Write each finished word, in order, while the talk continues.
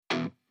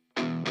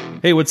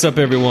Hey, what's up,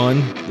 everyone?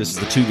 This is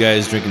the Two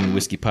Guys Drinking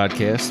Whiskey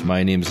podcast.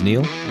 My name's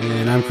Neil.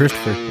 And I'm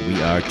Christopher.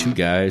 We are two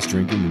guys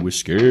drinking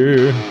whiskey.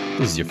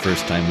 This is your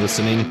first time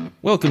listening.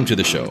 Welcome to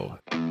the show.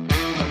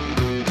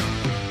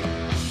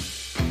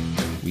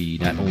 We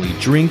not only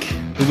drink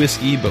the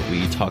whiskey, but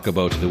we talk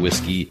about the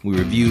whiskey. We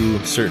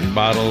review certain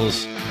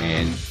bottles,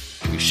 and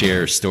we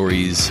share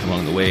stories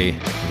along the way.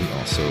 We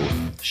also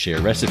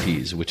share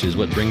recipes, which is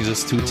what brings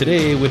us to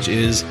today, which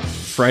is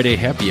Friday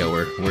Happy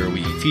Hour, where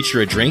we feature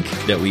a drink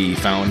that we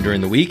found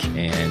during the week,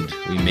 and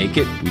we make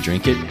it, we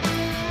drink it,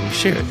 and we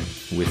share it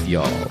with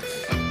y'all.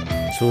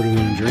 So what are we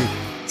going to drink?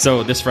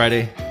 So this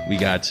Friday, we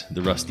got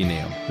the Rusty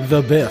Nail.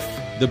 The Biff.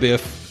 The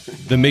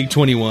Biff. The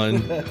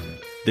MiG-21.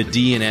 The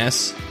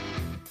DNS.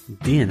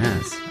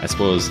 DNS? I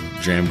suppose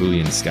Drambuie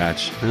and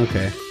Scotch.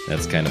 Okay.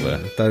 That's kind of a... I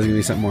thought it was going to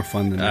be something more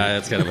fun than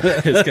that. That's kind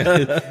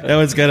of that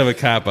one's kind of a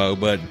cop-out,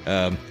 but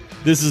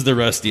this is the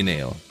Rusty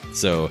Nail.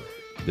 So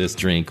this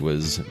drink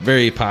was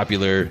very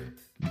popular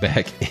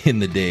back in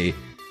the day.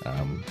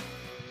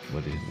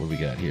 What do we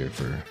got here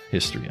for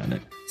history on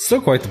it?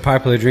 Still quite the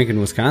popular drink in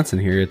Wisconsin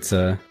here. It's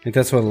I think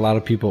that's what a lot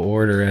of people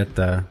order at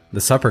the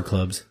supper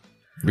clubs.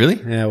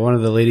 Really? Yeah, one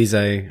of the ladies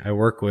I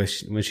work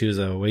with, when she was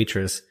a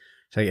waitress,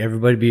 it's like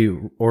everybody be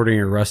ordering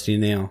a Rusty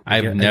Nail.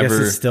 I guess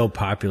it's still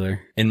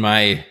popular. In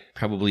my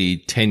probably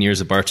 10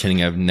 years of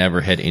bartending, I've never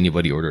had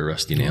anybody order a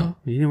Rusty Nail. Well,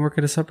 you didn't work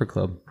at a supper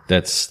club.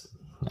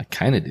 I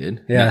kind of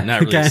did. Yeah. Not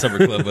really a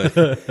supper club,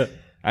 but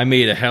I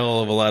made a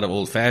hell of a lot of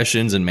old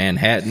fashions and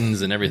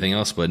Manhattans and everything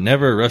else, but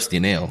never a Rusty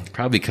Nail.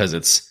 Probably because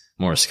it's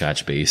more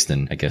Scotch based,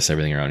 and I guess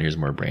everything around here is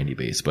more brandy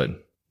based. But,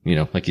 you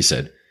know, like you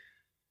said,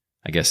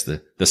 I guess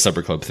the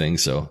supper club thing.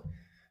 So,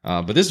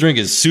 but this drink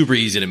is super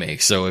easy to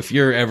make. So if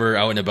you're ever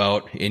out and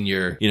about and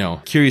you're,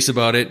 curious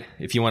about it,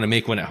 if you want to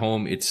make one at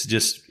home, it's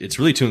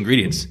really two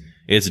ingredients.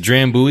 It's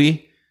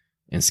Drambuie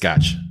and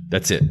Scotch.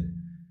 That's it.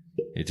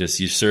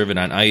 You serve it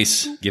on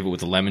ice, give it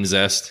with a lemon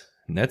zest,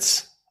 and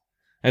that's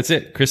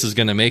it. Chris is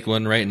going to make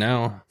one right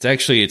now.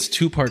 It's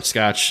 2 parts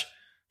Scotch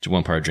to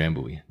 1 part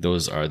Drambuie.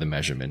 Those are the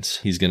measurements.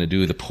 He's going to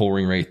do the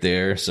pouring right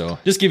there. So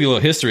just give you a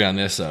little history on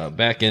this.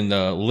 Back in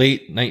the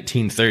late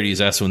 1930s,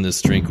 that's when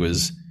this drink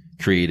was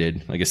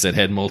created. Like I said,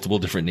 had multiple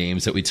different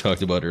names that we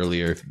talked about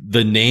earlier.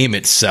 The name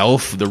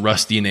itself, the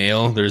Rusty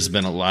Nail, there's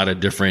been a lot of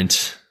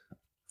different,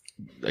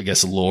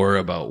 lore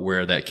about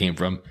where that came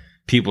from.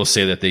 People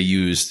say that they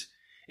used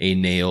a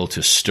nail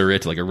to stir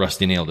it, like a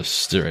rusty nail to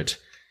stir it.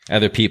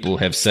 Other people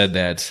have said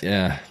that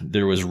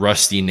there was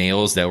rusty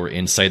nails that were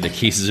inside the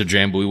cases of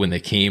Drambuie when they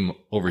came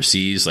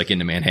overseas, like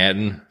into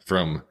Manhattan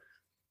from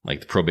like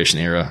the Prohibition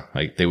era.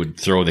 Like they would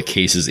throw the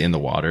cases in the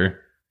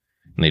water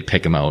and they'd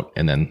pick them out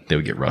and then they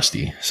would get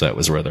rusty. So that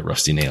was where the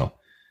Rusty Nail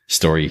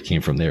story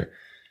came from there.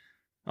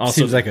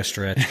 Also, seems like a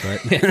stretch,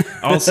 but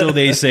also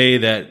they say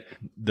that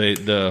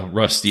the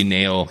Rusty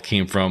Nail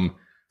came from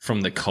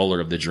the color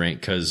of the drink,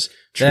 because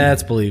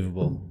that's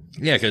believable.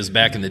 Yeah, because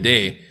back in the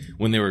day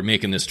when they were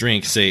making this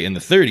drink, say in the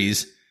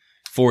 30s,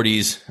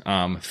 40s,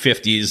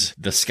 50s,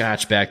 the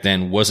Scotch back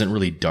then wasn't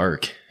really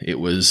dark.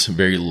 It was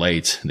very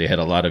light. They had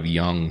a lot of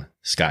young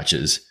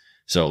Scotches.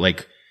 So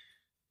like,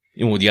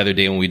 the other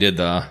day when we did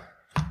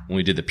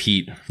the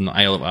peat from the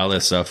Isle of Islay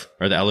stuff,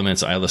 or the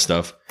Elements Islay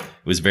stuff, it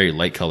was very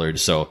light colored.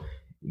 So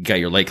you got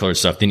your light colored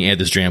stuff. Then you add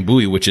this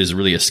Drambuie, which is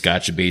really a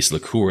Scotch based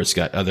liqueur. It's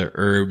got other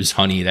herbs,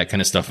 honey, that kind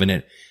of stuff in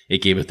it.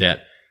 It gave it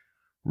that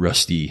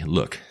rusty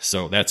look.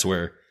 So that's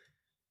where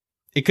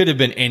it could have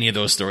been any of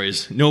those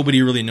stories.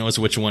 Nobody really knows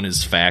which one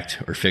is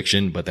fact or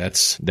fiction, but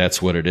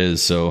that's what it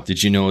is. So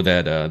did you know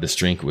that this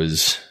drink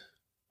was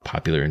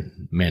popular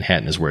in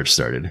Manhattan is where it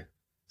started?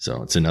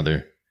 So it's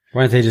another.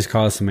 Why don't they just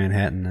call us a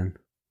Manhattan then?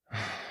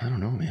 I don't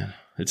know, man.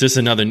 It's just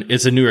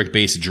it's a New York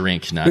based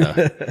drink, not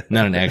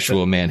an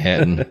actual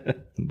Manhattan.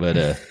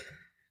 But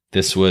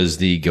this was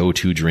the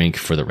go-to drink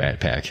for the Rat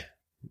Pack.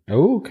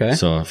 Oh, okay.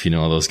 So if you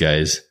know all those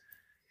guys,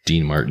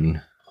 Dean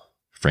Martin,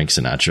 Frank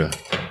Sinatra.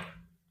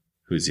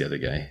 Who's the other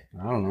guy?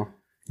 I don't know.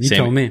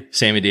 Tell me.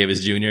 Sammy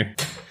Davis Jr.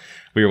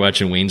 We were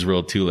watching Wayne's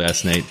World 2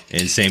 last night,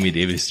 and Sammy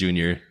Davis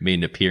Jr. made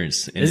an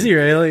appearance. Is he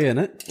really in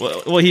it?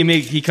 Well,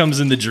 he comes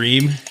in the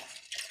dream,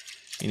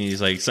 and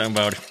he's like something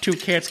about 2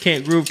 cats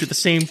can't groove to the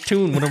same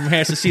tune. One of them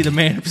has to see the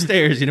man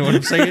upstairs. You know what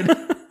I'm saying?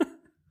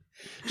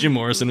 Jim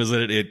Morrison was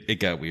in it. It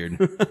got weird.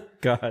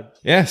 God.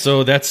 Yeah,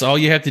 so that's all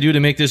you have to do to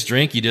make this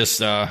drink. You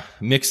just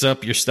mix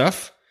up your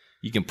stuff.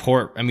 You can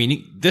pour. I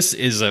mean,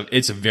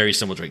 it's a very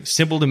simple drink.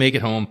 Simple to make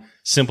at home,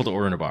 simple to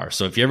order in a bar.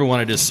 So if you ever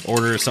want to just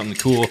order something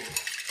cool,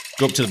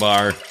 go up to the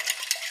bar,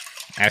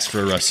 ask for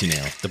a Rusty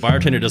Nail. The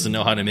bartender doesn't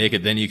know how to make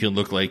it, then you can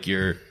look like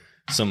you're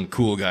some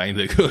cool guy and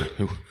be like,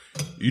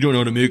 you don't know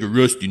how to make a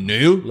Rusty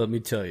Nail? Let me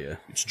tell you.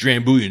 It's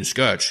Drambuie and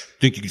Scotch.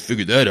 Think you can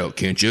figure that out,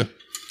 can't you?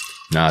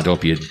 Nah,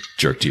 don't be a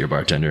jerk to your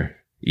bartender,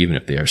 even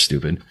if they are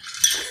stupid.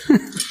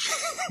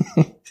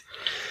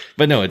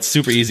 But no, it's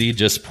super easy.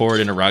 Just pour it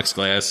in a rocks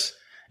glass.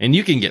 And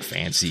you can get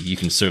fancy. You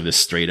can serve this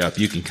straight up.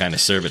 You can kind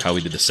of serve it how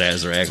we did the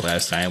Sazerac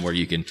last time, where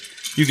you can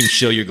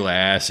chill your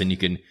glass and you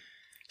can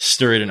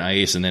stir it in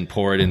ice and then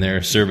pour it in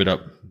there. Serve it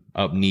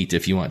up neat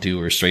if you want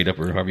to, or straight up,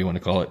 or however you want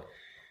to call it.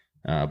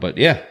 But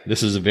yeah,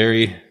 this is a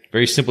very,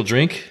 very simple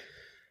drink,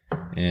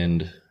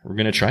 and we're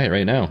going to try it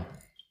right now.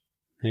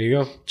 There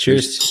you go.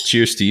 Cheers.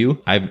 Cheers to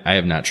you. I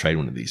have not tried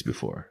one of these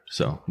before,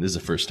 so this is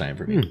the first time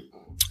for me.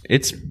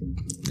 It's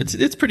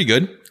pretty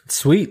good. It's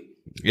sweet.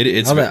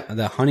 It's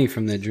the honey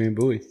from the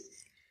Drambuie.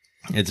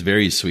 It's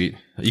very sweet.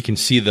 You can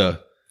see this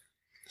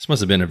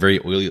must have been a very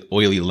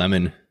oily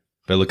lemon.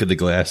 If I look at the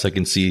glass, I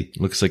can see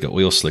looks like an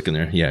oil slick in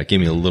there. Yeah, give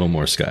me a little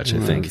more scotch, I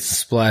think.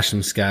 Splash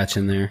some scotch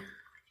in there.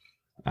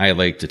 I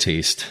like to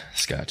taste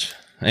scotch.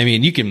 I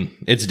mean,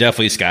 it's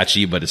definitely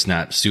scotchy, but it's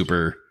not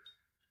super,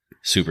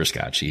 super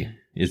scotchy.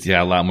 It's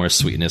got a lot more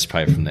sweetness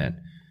probably from that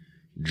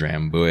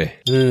Drambuie.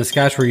 And then the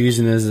scotch we're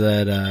using is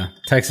that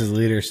Texas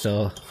Leader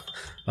still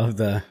of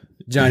the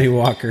Johnny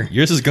Walker.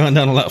 Yours has gone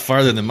down a lot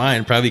farther than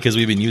mine, probably because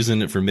we've been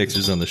using it for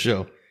mixers on the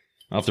show.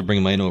 I'll have to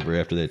bring mine over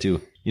after that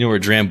too. You know where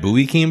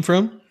Drambuie came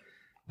from?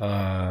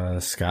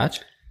 Scotch?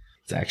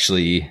 It's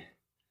actually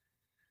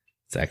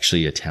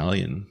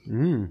Italian.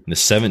 In the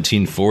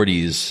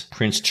 1740s,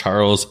 Prince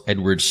Charles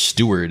Edward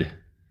Stuart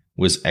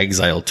was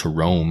exiled to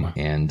Rome,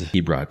 and he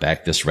brought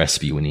back this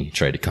recipe when he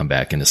tried to come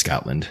back into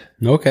Scotland.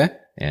 Okay.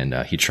 And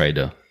he tried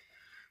to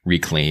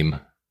reclaim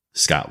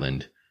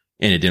Scotland,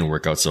 and it didn't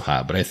work out so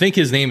hot. But I think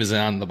his name is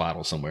on the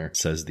bottle somewhere. It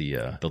says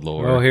the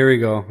lore. Oh, here we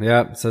go.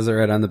 Yep, it says it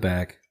right on the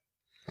back.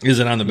 Is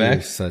it on the back?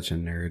 You're such a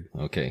nerd.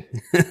 Okay.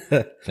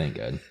 Thank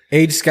God.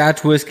 Aged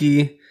Scotch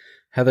whiskey,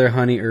 heather,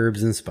 honey,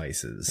 herbs, and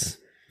spices.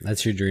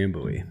 That's your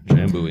Drambuie.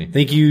 Drambuie.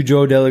 Thank you,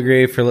 Joe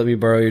Delagrave, for letting me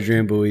borrow your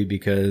Drambuie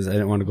because I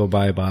didn't want to go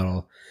buy a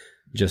bottle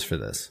just for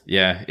this.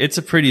 Yeah, it's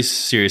a pretty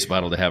serious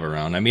bottle to have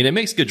around. I mean, it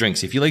makes good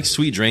drinks. If you like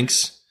sweet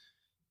drinks,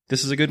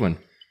 this is a good one.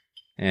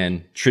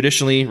 And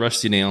traditionally,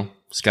 Rusty Nail,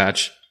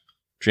 Scotch,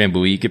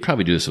 Drambuie, you could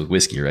probably do this with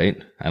whiskey,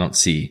 right? I don't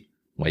see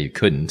why you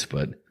couldn't,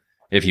 but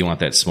if you want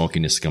that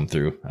smokiness to come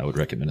through, I would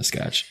recommend a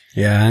Scotch.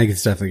 Yeah, I think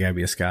it's definitely got to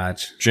be a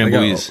Scotch.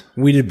 Drambuie's. Like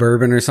weeded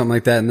bourbon or something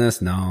like that in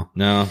this? No.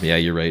 No, yeah,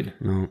 you're right.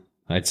 No.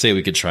 I'd say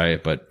we could try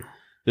it, but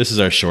this is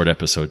our short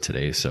episode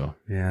today, so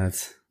yeah,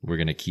 we're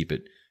going to keep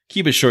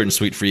it short and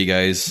sweet for you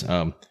guys.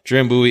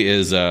 Drambuie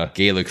is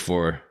Gaelic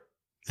for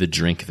the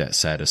drink that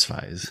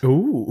satisfies.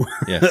 Ooh.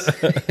 Yes.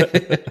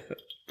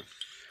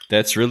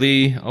 That's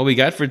really all we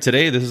got for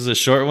today. This is a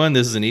short one.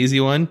 This is an easy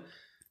one.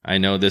 I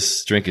know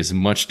this drink is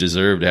much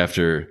deserved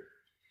after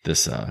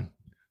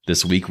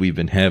this week we've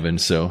been having.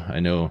 So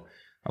I know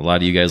a lot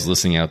of you guys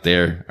listening out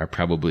there are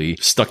probably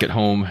stuck at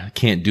home,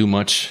 can't do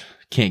much,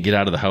 can't get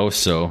out of the house.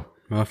 So,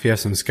 well, if you have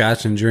some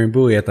Scotch and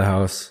Drambuie at the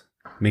house,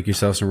 make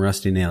yourself some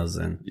Rusty Nails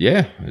then.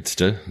 Yeah, it's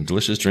a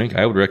delicious drink.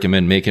 I would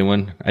recommend making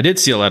one. I did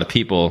see a lot of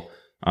people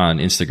on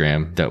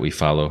Instagram that we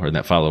follow or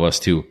that follow us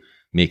too,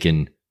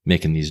 making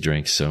these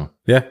drinks. So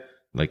yeah,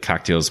 like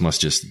cocktails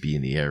must just be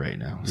in the air right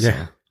now. So.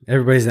 Yeah.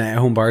 Everybody's an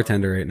at-home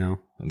bartender right now.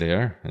 They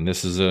are. And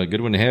this is a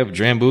good one to have.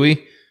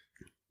 Drambuie.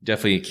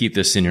 Definitely keep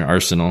this in your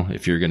arsenal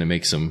if you're going to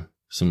make some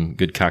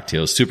good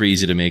cocktails. Super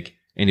easy to make.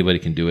 Anybody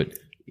can do it.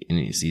 And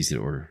it's easy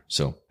to order.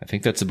 So I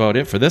think that's about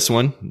it for this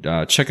one.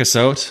 Check us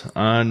out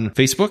on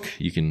Facebook.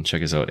 You can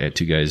check us out at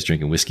Two Guys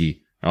Drinking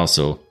Whiskey.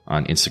 Also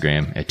on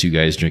Instagram at Two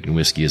Guys Drinking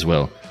Whiskey as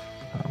well.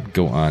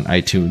 Go on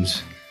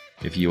iTunes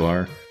if you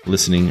are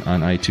listening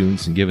on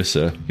iTunes and give us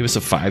a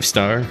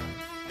 5-star.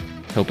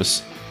 Help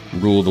us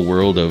rule the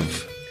world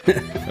of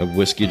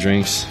whiskey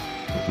drinks.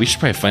 We should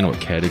probably find out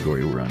what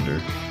category we're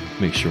under.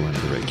 Make sure we're under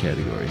the right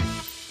category.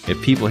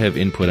 If people have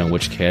input on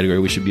which category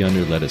we should be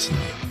under, let us know.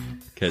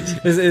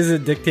 Is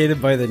it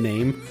dictated by the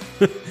name?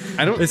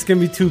 I don't. It's gonna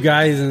be two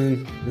guys,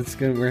 and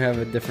we're gonna have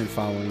a different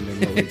following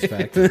than what we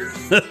expect.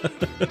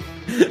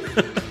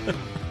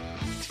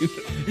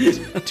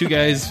 two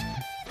guys.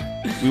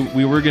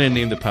 We were going to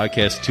name the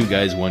podcast Two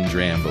Guys, One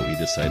Dram, but we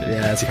decided.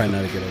 Yeah, that's probably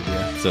not a good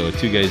idea. So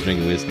Two Guys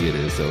Drinking Whiskey it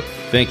is. So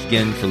thank you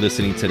again for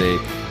listening today.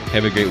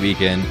 Have a great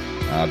weekend.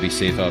 Be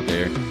safe out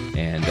there.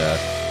 And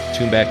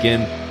tune back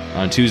in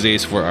on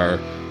Tuesdays for our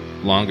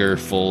longer,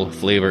 full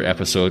flavor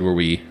episode where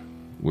we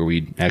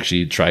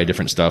actually try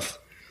different stuff,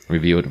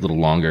 review it a little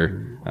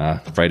longer.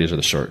 Fridays are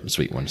the short and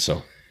sweet ones.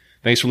 So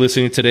thanks for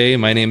listening today.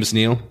 My name is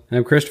Neil. And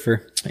I'm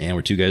Christopher. And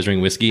we're Two Guys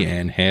Drinking Whiskey,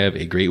 and have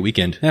a great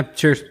weekend. Yeah,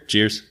 cheers.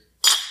 Cheers.